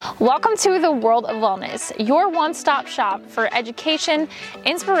Welcome to the World of Wellness, your one-stop shop for education,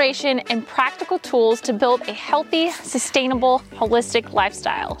 inspiration, and practical tools to build a healthy, sustainable, holistic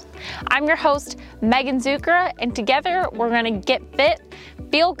lifestyle. I'm your host, Megan Zucker, and together we're going to get fit,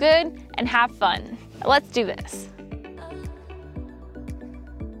 feel good, and have fun. Let's do this.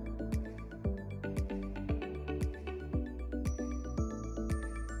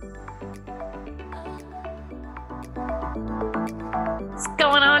 What's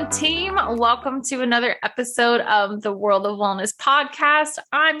going on, team? Welcome to another episode of the World of Wellness podcast.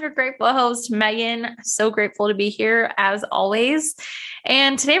 I'm your grateful host, Megan. So grateful to be here as always.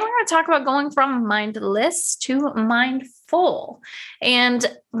 And today we're going to talk about going from mindless to mindful. And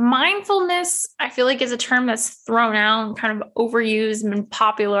mindfulness, I feel like, is a term that's thrown out and kind of overused and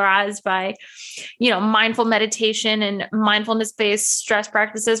popularized by, mindful meditation and mindfulness-based stress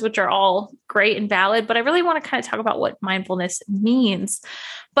practices, which are all great and valid. But I really want to kind of talk about what mindfulness means.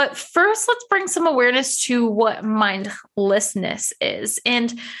 But first, let's bring some awareness to what mindlessness is.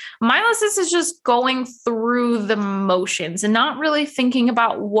 And mindlessness is just going through the motions and not really thinking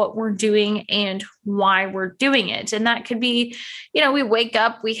about what we're doing and why we're doing it. And that could be, we wake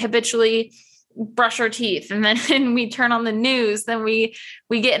up, we habitually brush our teeth, and then we turn on the news, then we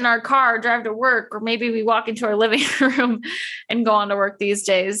get in our car, drive to work, or maybe we walk into our living room and go on to work these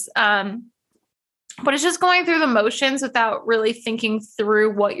days. But it's just going through the motions without really thinking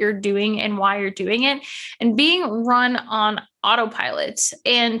through what you're doing and why you're doing it, and being run on autopilot.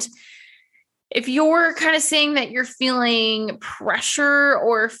 And if you're kind of saying that you're feeling pressure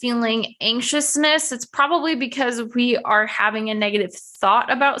or feeling anxiousness, it's probably because we are having a negative thought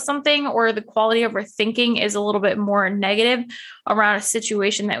about something, or the quality of our thinking is a little bit more negative around a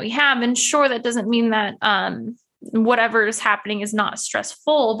situation that we have. And sure, that doesn't mean that whatever is happening is not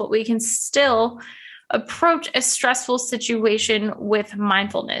stressful, but we can still approach a stressful situation with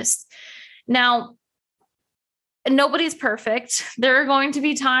mindfulness. Now, nobody's perfect. There are going to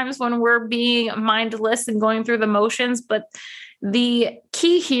be times when we're being mindless and going through the motions, but the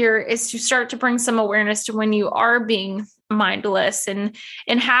key here is to start to bring some awareness to when you are being mindless and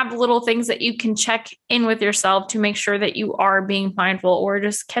have little things that you can check in with yourself to make sure that you are being mindful or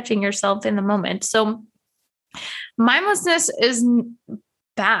just catching yourself in the moment. So mindlessness is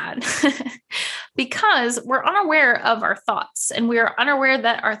bad because we're unaware of our thoughts, and we are unaware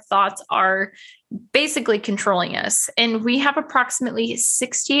that our thoughts are basically controlling us. And we have approximately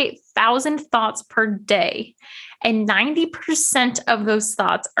 68,000 thoughts per day, and 90% of those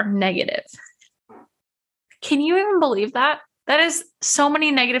thoughts are negative. Can you even believe that? That is so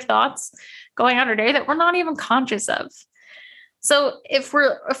many negative thoughts going on our day that we're not even conscious of. So if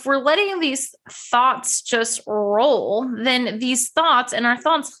we're letting these thoughts just roll, then these thoughts and our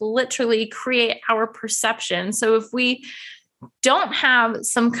thoughts literally create our perception. So if we don't have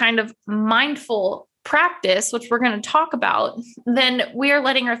some kind of mindful practice, which we're going to talk about, then we are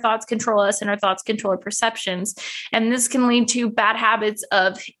letting our thoughts control us, and our thoughts control our perceptions. And this can lead to bad habits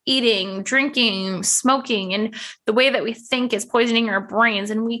of eating, drinking, smoking, and the way that we think is poisoning our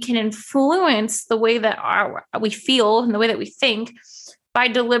brains. And we can influence the way that we feel and the way that we think by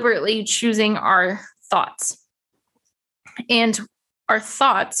deliberately choosing our thoughts. And our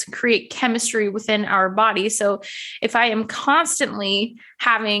thoughts create chemistry within our body. So if I am constantly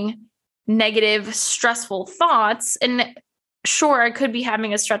having negative, stressful thoughts, and sure, I could be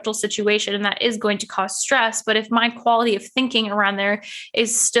having a stressful situation, and that is going to cause stress. But if my quality of thinking around there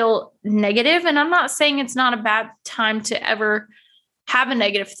is still negative, and I'm not saying it's not a bad time to ever have a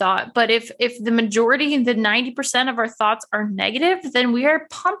negative thought, but if the majority, the 90% of our thoughts are negative, then we are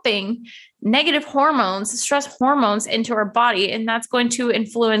pumping negative hormones, stress hormones into our body, and that's going to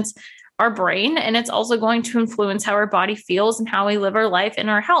influence our brain. And it's also going to influence how our body feels and how we live our life and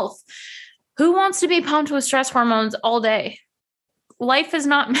our health. Who wants to be pumped with stress hormones all day? Life is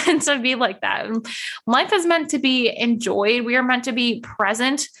not meant to be like that. Life is meant to be enjoyed. We are meant to be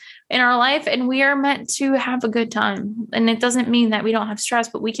present in our life, and we are meant to have a good time. And it doesn't mean that we don't have stress,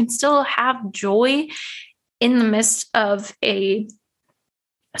 but we can still have joy in the midst of a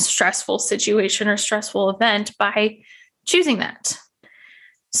stressful situation or stressful event by choosing that.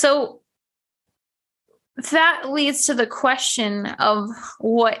 So that leads to the question of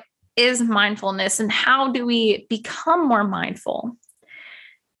what is mindfulness and how do we become more mindful?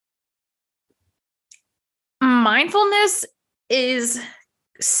 Mindfulness is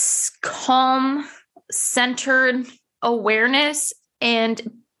calm, centered awareness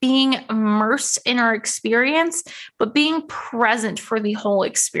and being immersed in our experience, but being present for the whole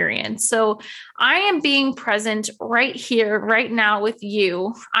experience. So I am being present right here, right now with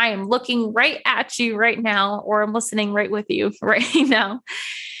you. I am looking right at you right now, or I'm listening right with you right now.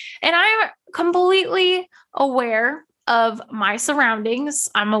 And I'm completely aware of my surroundings.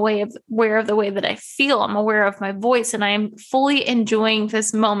 I'm aware of the way that I feel. I'm aware of my voice, and I am fully enjoying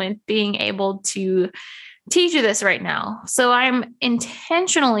this moment being able to teach you this right now. So I'm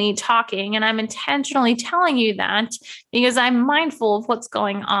intentionally talking and I'm intentionally telling you that because I'm mindful of what's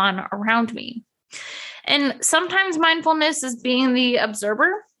going on around me. And sometimes mindfulness is being the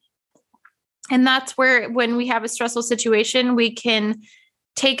observer. And that's where, when we have a stressful situation, we can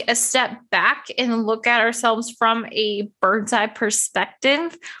take a step back and look at ourselves from a bird's eye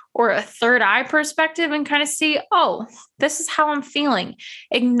perspective or a third eye perspective and kind of see, oh, this is how I'm feeling.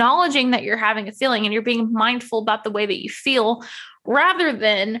 Acknowledging that you're having a feeling and you're being mindful about the way that you feel, rather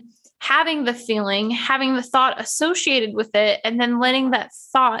than having the feeling, having the thought associated with it, and then letting that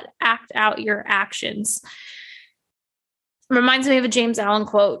thought act out your actions. Reminds me of a James Allen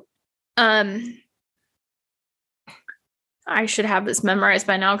quote. I should have this memorized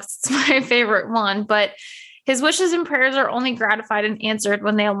by now because it's my favorite one, but his wishes and prayers are only gratified and answered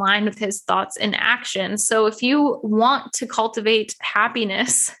when they align with his thoughts and actions. So if you want to cultivate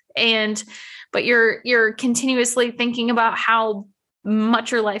happiness but you're continuously thinking about how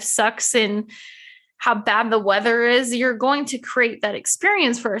much your life sucks and how bad the weather is, you're going to create that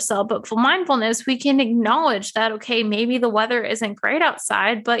experience for yourself. But for mindfulness, we can acknowledge that, okay, maybe the weather isn't great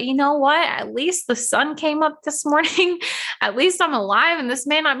outside, but you know what? At least the sun came up this morning. At least I'm alive, and this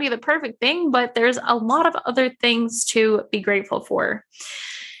may not be the perfect thing, but there's a lot of other things to be grateful for.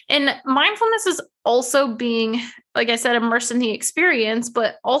 And mindfulness is also being, like I said, immersed in the experience,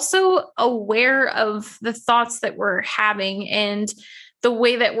 but also aware of the thoughts that we're having and the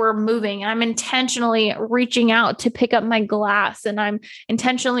way that we're moving. I'm intentionally reaching out to pick up my glass, and I'm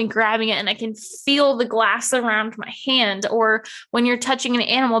intentionally grabbing it, and I can feel the glass around my hand. Or when you're touching an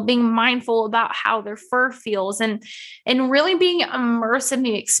animal, being mindful about how their fur feels, and really being immersed in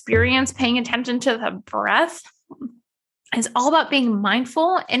the experience, paying attention to the breath. It's all about being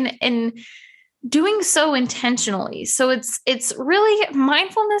mindful and doing so intentionally. So it's really,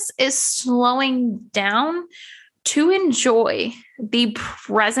 mindfulness is slowing down to enjoy the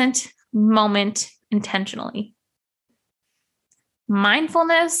present moment intentionally.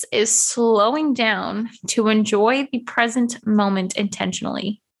 Mindfulness is slowing down to enjoy the present moment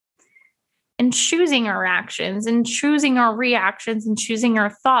intentionally, and choosing our actions and choosing our reactions and choosing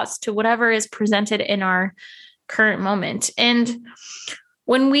our thoughts to whatever is presented in our current moment. And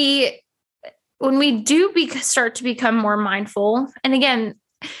when we do start to become more mindful, and again,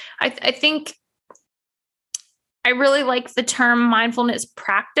 I think I really like the term mindfulness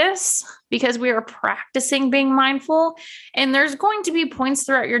practice, because we are practicing being mindful. And there's going to be points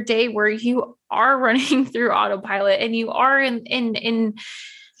throughout your day where you are running through autopilot and you are in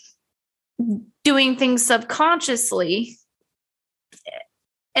doing things subconsciously.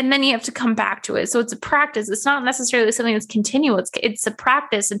 And then you have to come back to it. So it's a practice. It's not necessarily something that's continual. It's a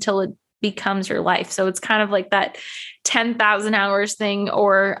practice until it becomes your life. So it's kind of like that 10,000 hours thing,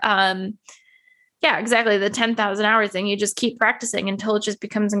 or yeah, exactly. The 10,000 hours thing. You just keep practicing until it just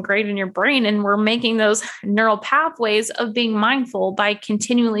becomes ingrained in your brain. And we're making those neural pathways of being mindful by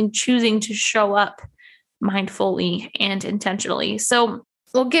continually choosing to show up mindfully and intentionally. So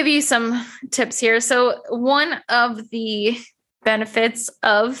we'll give you some tips here. So one of the benefits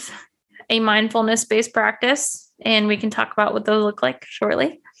of a mindfulness-based practice, and we can talk about what those look like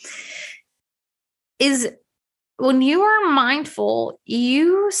shortly, is when you are mindful,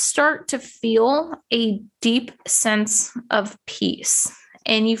 you start to feel a deep sense of peace,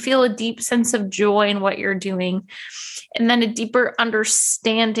 and you feel a deep sense of joy in what you're doing, and then a deeper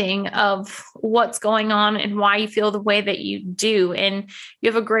understanding of what's going on and why you feel the way that you do. And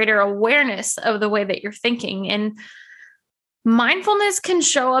you have a greater awareness of the way that you're thinking. And mindfulness can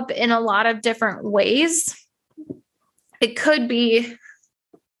show up in a lot of different ways. It could be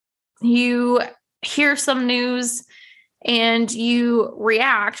you hear some news and you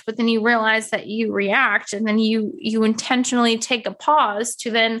react, but then you realize that you react, and then you intentionally take a pause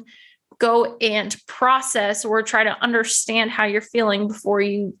to then go and process or try to understand how you're feeling before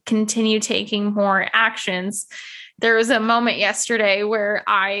you continue taking more actions. There was a moment yesterday where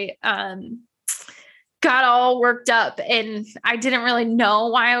I got all worked up, and I didn't really know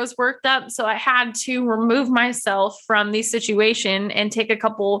why I was worked up. So I had to remove myself from the situation and take a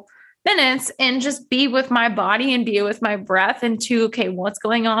couple minutes and just be with my body and be with my breath, and okay, what's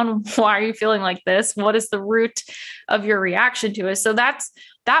going on? Why are you feeling like this? What is the root of your reaction to it? So that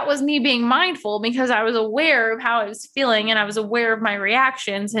was me being mindful, because I was aware of how I was feeling and I was aware of my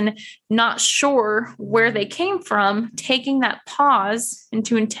reactions and not sure where they came from, taking that pause and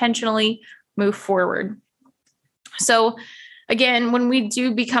to intentionally move forward. So again, when we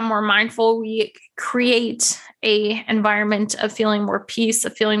do become more mindful, we create a environment of feeling more peace,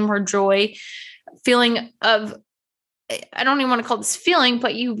 of feeling more joy, feeling of, I don't even want to call this feeling,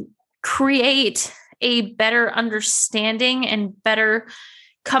 but you create a better understanding and better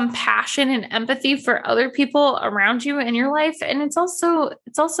compassion and empathy for other people around you in your life. And it's also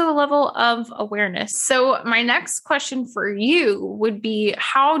a level of awareness. So my next question for you would be,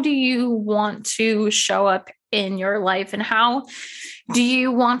 how do you want to show up in your life, and how do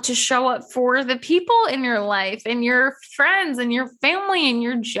you want to show up for the people in your life and your friends and your family and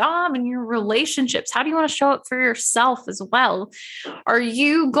your job and your relationships? How do you want to show up for yourself as well? Are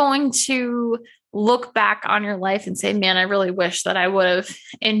you going to look back on your life and say, man, I really wish that I would have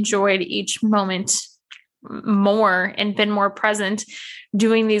enjoyed each moment more and been more present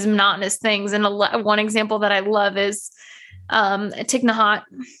doing these monotonous things? And one example that I love is Thich Nhat Hanh.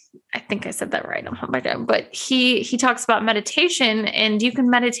 I think I said that right. But he talks about meditation, and you can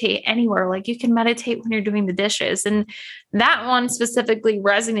meditate anywhere. Like you can meditate when you're doing the dishes. And that one specifically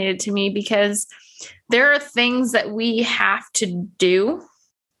resonated to me because there are things that we have to do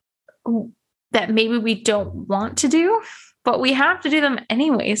that maybe we don't want to do, but we have to do them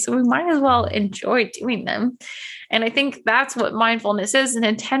anyway. So we might as well enjoy doing them. And I think that's what mindfulness is, and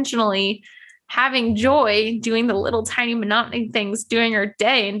intentionally having joy doing the little tiny monotonous things during our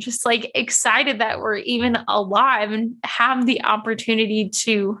day, and just like excited that we're even alive and have the opportunity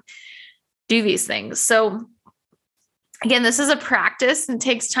to do these things. So again, this is a practice and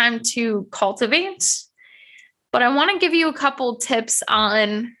takes time to cultivate, but I want to give you a couple tips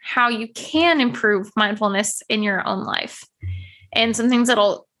on how you can improve mindfulness in your own life, and some things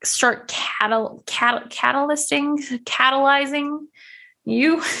that'll start catalyzing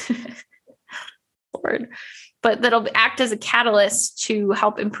you. Word, but that'll act as a catalyst to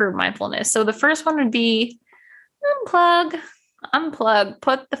help improve mindfulness. So the first one would be unplug,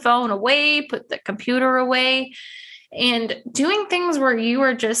 put the phone away, put the computer away, and doing things where you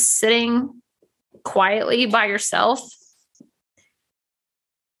are just sitting quietly by yourself.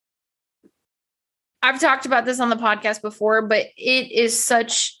 I've talked about this on the podcast before, but it is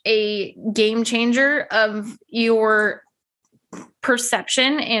such a game changer of your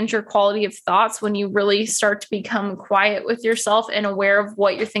perception and your quality of thoughts when you really start to become quiet with yourself and aware of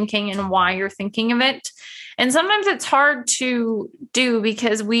what you're thinking and why you're thinking of it. And sometimes it's hard to do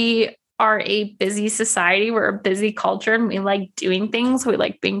because we are a busy society. We're a busy culture, and we like doing things. We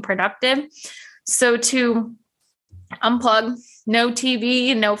like being productive. So to unplug, no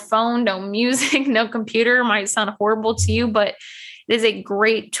TV, no phone, no music, no computer might sound horrible to you, but it is a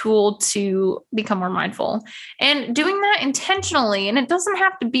great tool to become more mindful, and doing that intentionally. And it doesn't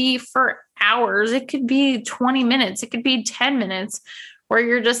have to be for hours. It could be 20 minutes. It could be 10 minutes where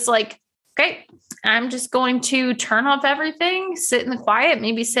you're just like, okay, I'm just going to turn off everything, sit in the quiet,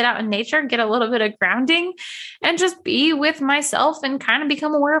 maybe sit out in nature, get a little bit of grounding, and just be with myself and kind of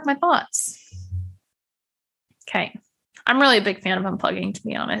become aware of my thoughts. Okay. I'm really a big fan of unplugging, to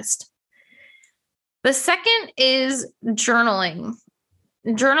be honest. The second is journaling.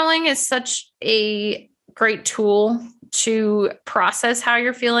 Journaling is such a great tool to process how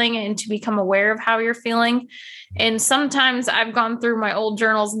you're feeling and to become aware of how you're feeling. And sometimes I've gone through my old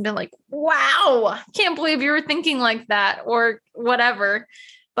journals and been like, wow, can't believe you were thinking like that, or whatever.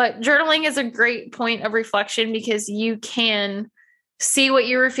 But journaling is a great point of reflection because you can see what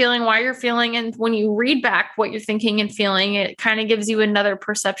you were feeling, why you're feeling. And when you read back what you're thinking and feeling, it kind of gives you another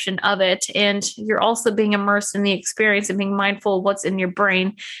perception of it. And you're also being immersed in the experience and being mindful of what's in your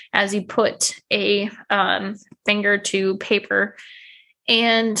brain as you put a finger to paper.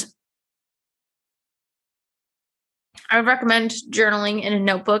 And I would recommend journaling in a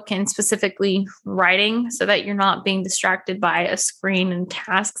notebook, and specifically writing, so that you're not being distracted by a screen and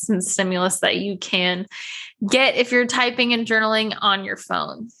tasks and stimulus that you can get if you're typing and journaling on your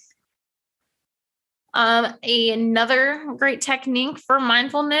phone. Another great technique for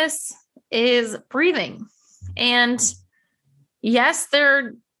mindfulness is breathing. And yes, there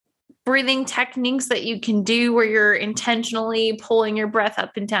are breathing techniques that you can do where you're intentionally pulling your breath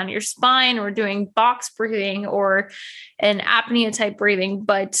up and down your spine, or doing box breathing or an apnea type breathing,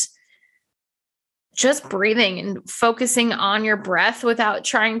 but just breathing and focusing on your breath without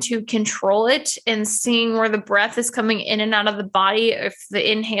trying to control it, and seeing where the breath is coming in and out of the body. If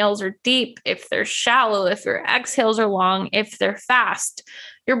the inhales are deep, if they're shallow, if your exhales are long, if they're fast.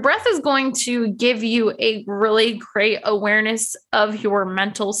 Your breath is going to give you a really great awareness of your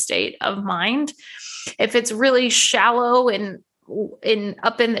mental state of mind. If it's really shallow and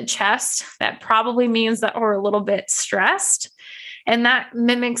up in the chest, that probably means that we're a little bit stressed. And that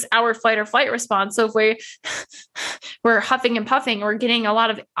mimics our fight or flight response. So if we're huffing and puffing, we're getting a lot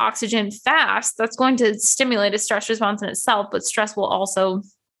of oxygen fast, that's going to stimulate a stress response in itself, but stress will also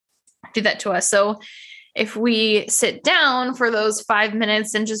do that to us. So if we sit down for those 5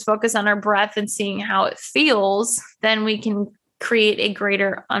 minutes and just focus on our breath and seeing how it feels, then we can create a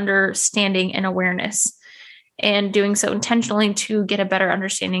greater understanding and awareness. And doing so intentionally to get a better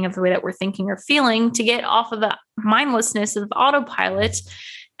understanding of the way that we're thinking or feeling, to get off of the mindlessness of autopilot,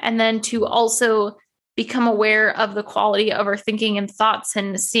 and then to also become aware of the quality of our thinking and thoughts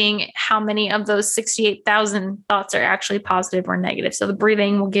and seeing how many of those 68,000 thoughts are actually positive or negative. So the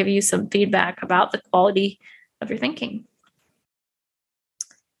breathing will give you some feedback about the quality of your thinking.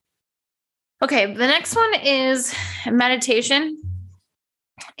 Okay, the next one is meditation.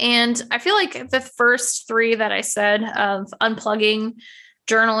 And I feel like the first three that I said of unplugging,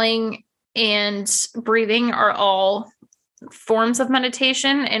 journaling, and breathing are all forms of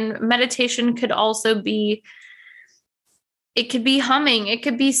meditation. And meditation could also be, it could be humming, it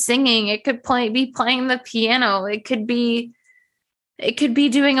could be singing, it could be playing the piano, it could be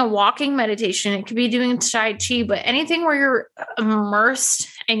doing a walking meditation, it could be doing Tai Chi, but anything where you're immersed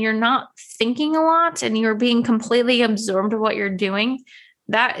and you're not thinking a lot and you're being completely absorbed in what you're doing,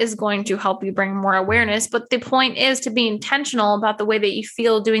 that is going to help you bring more awareness. But the point is to be intentional about the way that you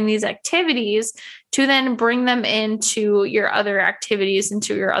feel doing these activities to then bring them into your other activities,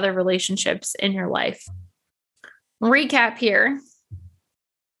 into your other relationships in your life. Recap here.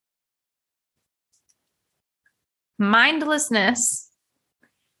 Mindlessness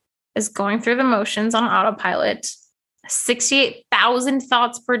is going through the motions on autopilot. 68,000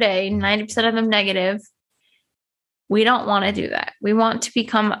 thoughts per day, 90% of them negative. We don't want to do that. We want to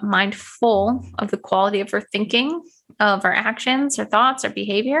become mindful of the quality of our thinking, of our actions, our thoughts, our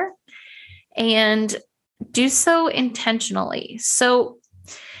behavior, and do so intentionally. So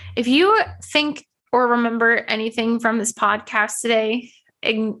if you think or remember anything from this podcast today,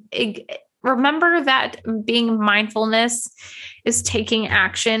 remember that being mindfulness is taking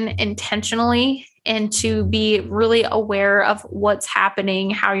action intentionally and to be really aware of what's happening,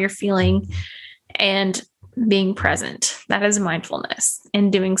 how you're feeling, and being present. That is mindfulness, and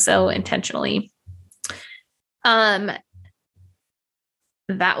doing so intentionally. That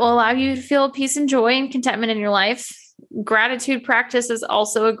will allow you to feel peace and joy and contentment in your life. Gratitude practice is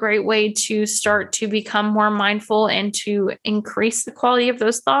also a great way to start to become more mindful and to increase the quality of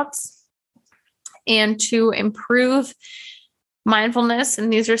those thoughts and to improve mindfulness.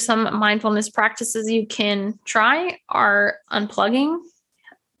 And these are some mindfulness practices you can try: are unplugging,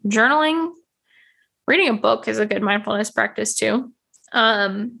 journaling. Reading a book is a good mindfulness practice too.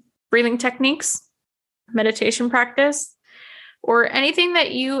 Breathing techniques, meditation practice, or anything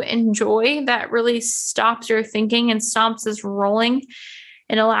that you enjoy that really stops your thinking and stops us rolling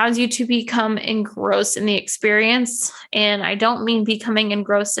and allows you to become engrossed in the experience. And I don't mean becoming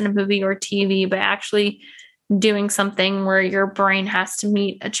engrossed in a movie or TV, but actually doing something where your brain has to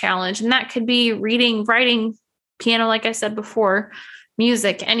meet a challenge. And that could be reading, writing, piano, like I said before,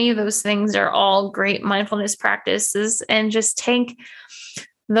 music. Any of those things are all great mindfulness practices. And just take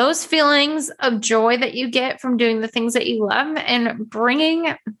those feelings of joy that you get from doing the things that you love and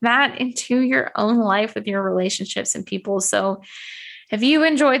bringing that into your own life with your relationships and people. So if you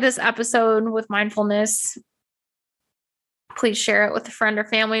enjoyed this episode with mindfulness, please share it with a friend or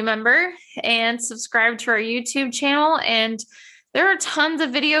family member and subscribe to our YouTube channel. And there are tons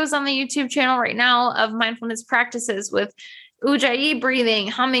of videos on the YouTube channel right now of mindfulness practices with Ujjayi breathing,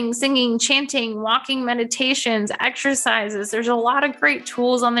 humming, singing, chanting, walking meditations, exercises. There's a lot of great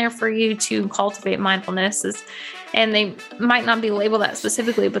tools on there for you to cultivate mindfulness. And they might not be labeled that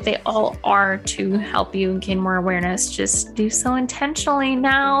specifically, but they all are to help you gain more awareness. Just do so intentionally.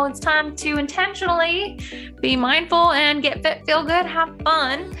 Now it's time to intentionally be mindful and get fit, feel good, have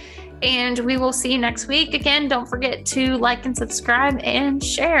fun. And we will see you next week. Again, don't forget to like and subscribe and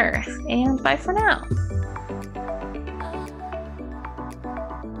share. And bye for now.